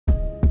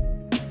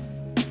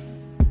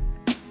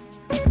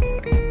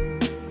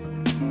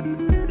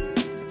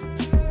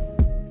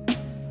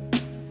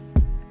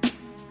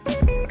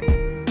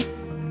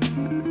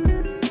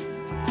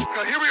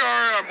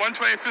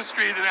125th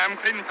Street and Adam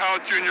Clayton Powell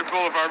Jr.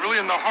 Boulevard, really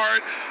in the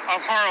heart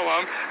of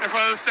Harlem, in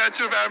front of the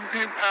statue of Adam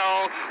Clayton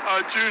Powell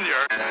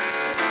Jr.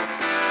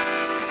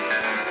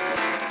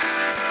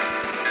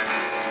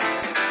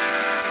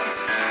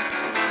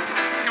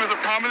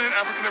 Prominent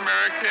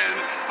African-American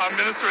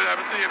minister at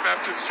Abyssinia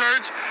Baptist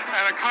Church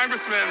and a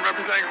congressman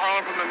representing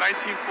Harlem from the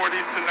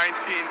 1940s to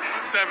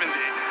 1970.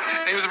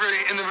 And he was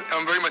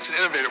very much an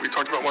innovator. We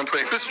talked about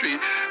 125th Street,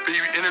 but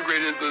he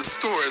integrated the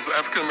stores.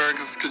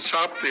 African-Americans could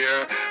shop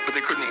there, but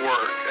they couldn't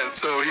work. And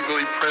so he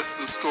really pressed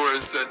the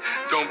stores that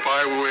don't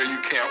buy where you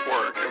can't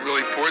work and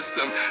really forced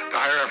them to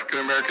hire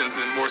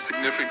African-Americans in more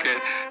significant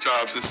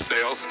jobs as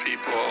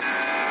salespeople.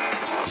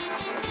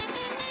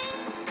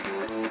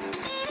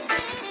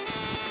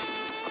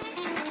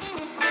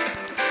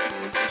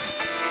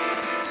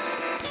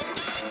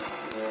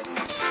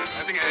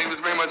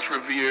 Very much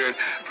revered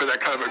for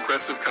that kind of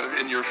aggressive, kind of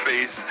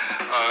in-your-face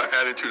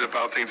attitude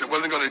about things. It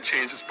wasn't going to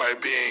change just by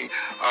being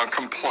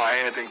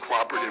compliant and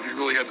cooperative. You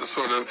really had to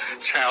sort of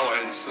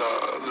challenge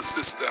the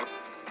system.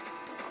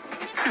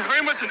 He's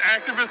very much an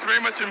activist,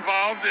 very much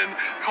involved in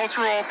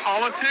cultural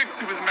politics.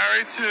 He was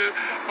married to,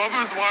 both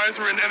of his wives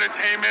were in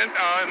entertainment.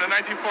 In the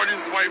 1940s,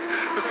 his wife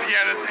was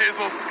pianist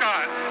Hazel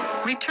Scott.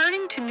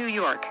 Returning to New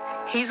York,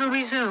 Hazel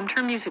resumed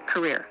her music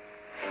career.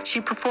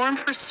 She performed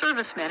for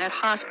servicemen at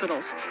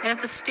hospitals and at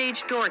the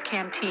Stage Door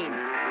Canteen.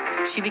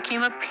 She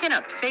became a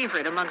pin-up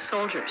favorite among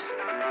soldiers.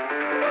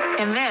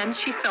 And then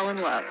she fell in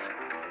love.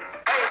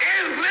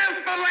 Is this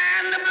the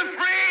land of the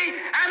free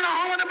and the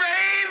home of the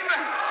brave?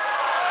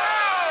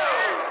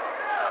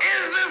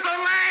 Is this a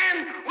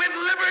land with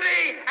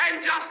liberty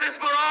and justice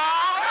for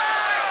all?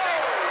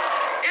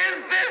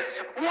 Is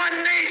this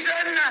one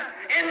nation,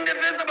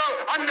 indivisible,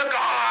 under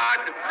God?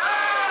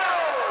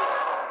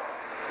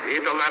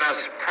 Either let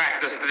us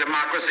practice the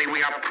democracy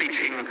we are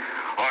preaching,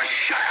 or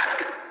shut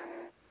up.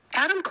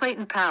 Adam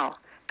Clayton Powell,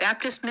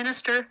 Baptist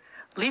minister,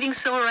 leading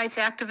civil rights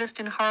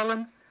activist in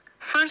Harlem,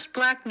 first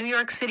black New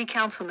York City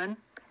councilman,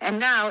 and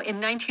now,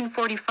 in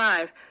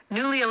 1945,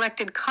 newly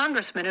elected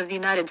congressman of the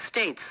United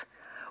States,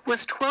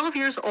 was 12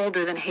 years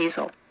older than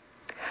Hazel.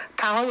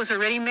 Powell was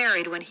already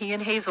married when he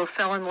and Hazel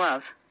fell in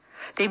love.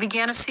 They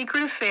began a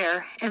secret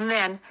affair, and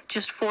then,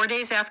 just 4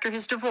 days after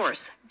his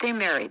divorce, they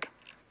married.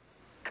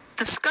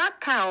 The Scott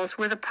Powells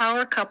were the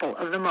power couple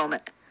of the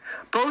moment.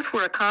 Both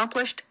were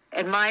accomplished,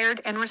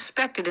 admired, and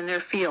respected in their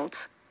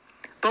fields.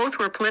 Both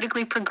were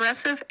politically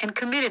progressive and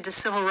committed to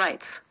civil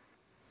rights.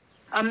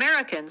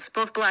 Americans,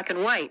 both black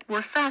and white,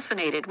 were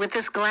fascinated with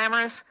this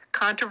glamorous,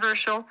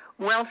 controversial,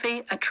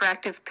 wealthy,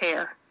 attractive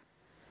pair.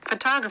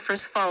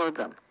 Photographers followed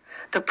them.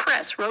 The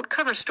press wrote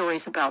cover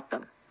stories about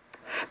them.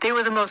 They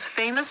were the most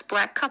famous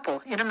black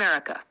couple in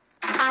America.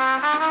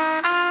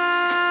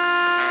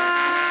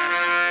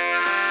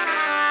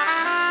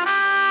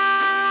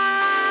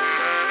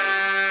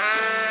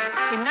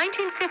 In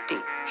 1950,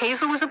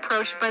 Hazel was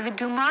approached by the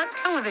Dumont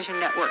Television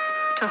Network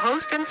to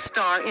host and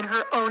star in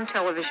her own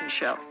television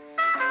show.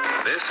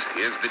 This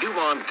is the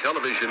Dumont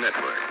Television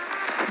Network.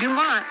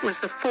 Dumont was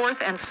the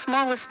fourth and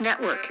smallest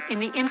network in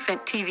the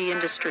infant TV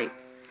industry.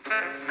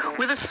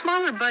 With a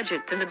smaller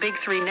budget than the big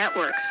three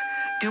networks,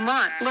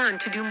 Dumont learned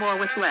to do more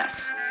with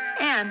less,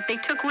 and they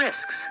took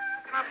risks.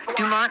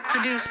 Dumont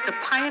produced the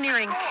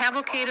pioneering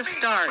Cavalcade of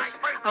Stars,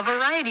 a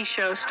variety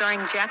show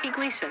starring Jackie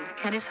Gleason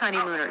and his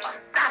honeymooners.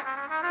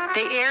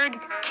 They aired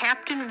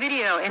Captain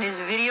Video and his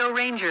Video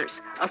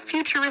Rangers, a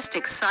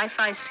futuristic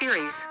sci-fi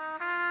series.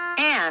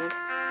 And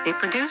they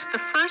produced the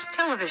first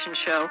television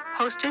show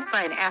hosted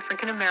by an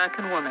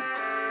African-American woman.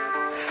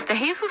 The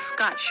Hazel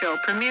Scott Show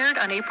premiered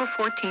on April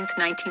 14,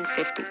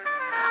 1950.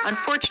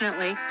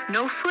 Unfortunately,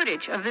 no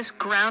footage of this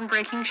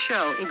groundbreaking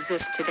show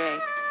exists today.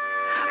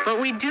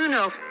 But we do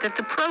know that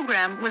the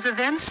program was a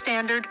then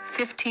standard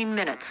 15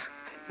 minutes,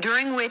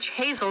 during which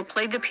Hazel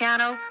played the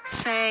piano,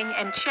 sang,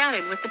 and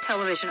chatted with the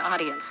television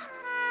audience.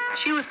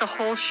 She was the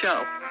whole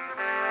show.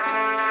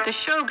 The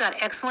show got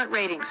excellent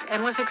ratings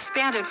and was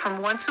expanded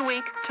from once a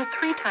week to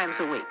 3 times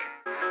a week.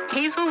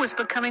 Hazel was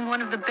becoming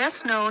one of the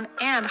best-known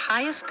and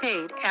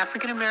highest-paid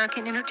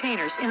African-American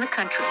entertainers in the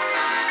country.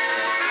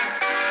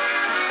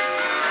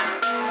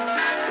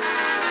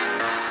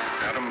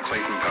 Adam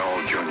Clayton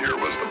Powell Jr.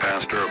 was the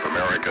pastor of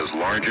America's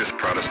largest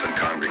Protestant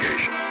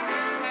congregation,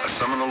 a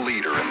seminal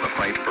leader in the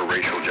fight for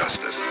racial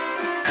justice,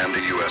 and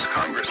a U.S.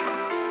 congressman.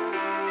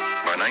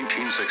 By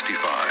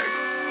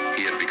 1965,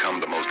 he had become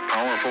the most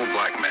powerful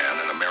black man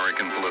in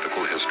American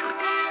political history.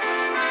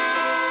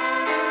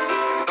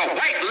 The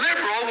white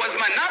liberal was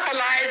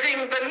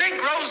monopolizing the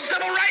Negro's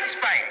civil rights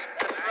fight.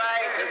 That's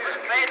right. This is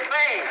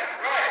slave.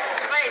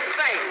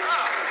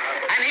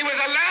 And he was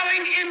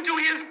allowing into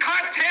his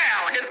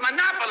cartel, his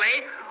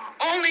monopoly,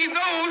 only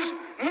those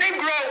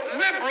Negro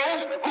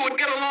liberals who would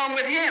get along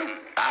with him.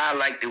 I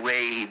like the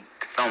way he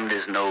thumbed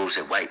his nose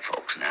at white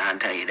folks. Now, I'll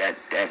tell you,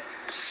 that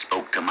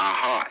spoke to my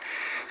heart.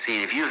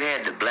 See, if you've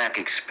had the black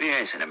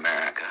experience in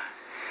America,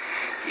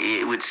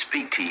 it would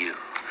speak to you.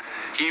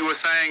 He was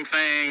saying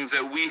things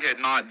that we had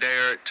not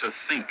dared to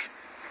think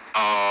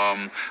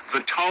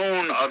The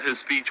tone of his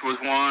speech was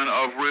one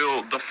of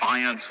real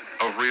defiance,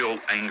 of real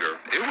anger.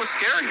 It was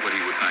scary what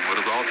he was saying, but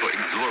it was also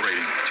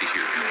exhilarating to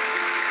hear him.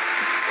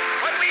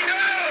 What we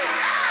know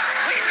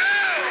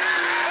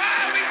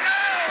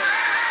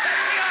that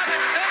we are the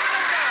children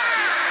of God.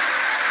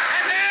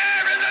 And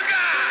there is a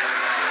God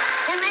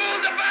who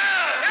rules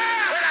above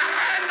with a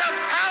hand of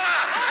power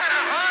and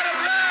a heart of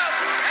love.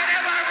 And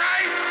if I'm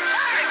right,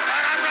 I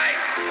thought I'm right.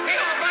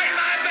 He'll fight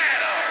my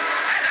battle,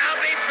 and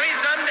I'll be free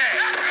someday.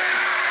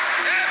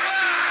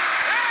 Therefore,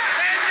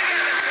 stand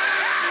together,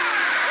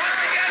 work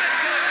together,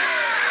 children.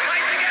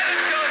 Fight together,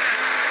 children.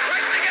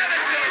 Work together,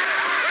 children.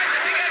 Work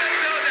together,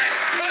 children.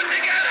 Work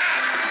together.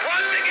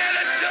 Work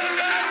together,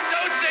 children.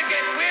 Don't you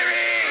get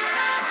weary.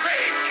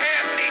 Great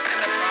camp meet in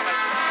the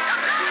promised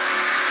land.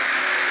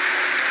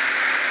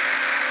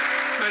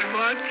 But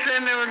once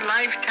in a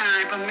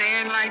lifetime, a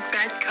man like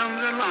that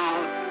comes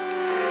along.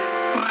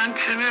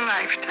 Once in a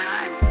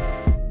lifetime.